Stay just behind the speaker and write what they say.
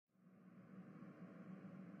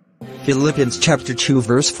Philippians chapter 2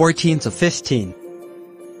 verse 14 to 15.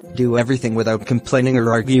 Do everything without complaining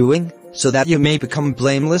or arguing, so that you may become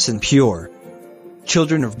blameless and pure,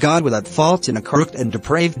 children of God without fault in a corrupt and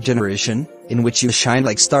depraved generation, in which you shine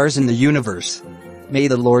like stars in the universe. May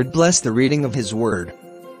the Lord bless the reading of His Word.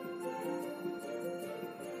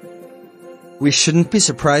 We shouldn't be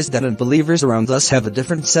surprised that unbelievers around us have a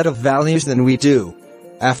different set of values than we do.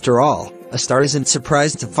 After all, a star isn't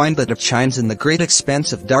surprised to find that it shines in the great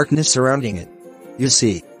expanse of darkness surrounding it. You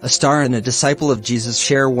see, a star and a disciple of Jesus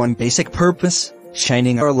share one basic purpose: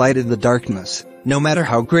 shining our light in the darkness, no matter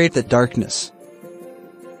how great the darkness.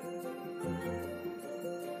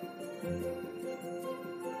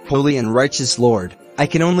 Holy and righteous Lord, I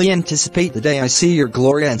can only anticipate the day I see your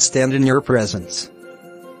glory and stand in your presence.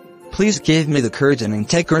 Please give me the courage and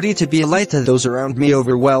integrity to be a light to those around me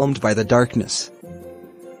overwhelmed by the darkness.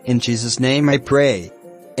 In Jesus' name I pray.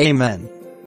 Amen.